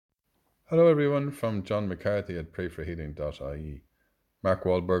Hello everyone from John McCarthy at prayforhealing.ie. Mark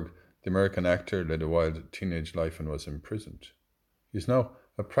Wahlberg, the American actor, led a wild teenage life and was imprisoned. He is now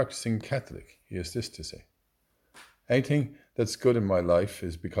a practicing Catholic. He has this to say: "Anything that's good in my life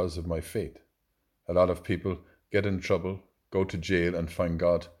is because of my faith. A lot of people get in trouble, go to jail and find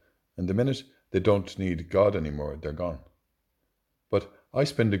God, and the minute they don't need God anymore, they're gone. But I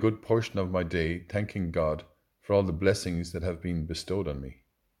spend a good portion of my day thanking God for all the blessings that have been bestowed on me.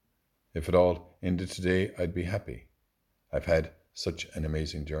 If it all ended today, I'd be happy. I've had such an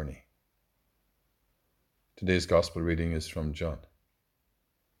amazing journey." Today's Gospel reading is from John.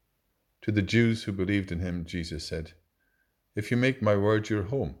 To the Jews who believed in him, Jesus said, "If you make my word your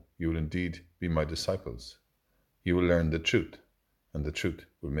home, you will indeed be my disciples. You will learn the truth, and the truth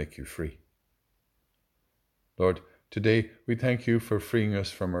will make you free." Lord, today we thank you for freeing us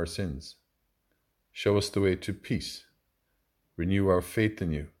from our sins. Show us the way to peace. Renew our faith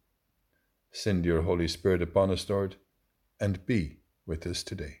in you. Send your Holy Spirit upon us, Lord, and be with us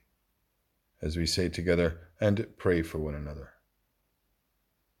today, as we say together and pray for one another.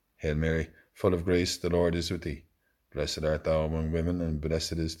 Hail Mary, full of grace, the Lord is with thee. Blessed art thou among women, and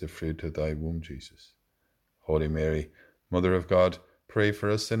blessed is the fruit of thy womb, Jesus. Holy Mary, Mother of God, pray for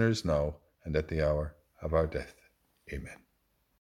us sinners now and at the hour of our death. Amen.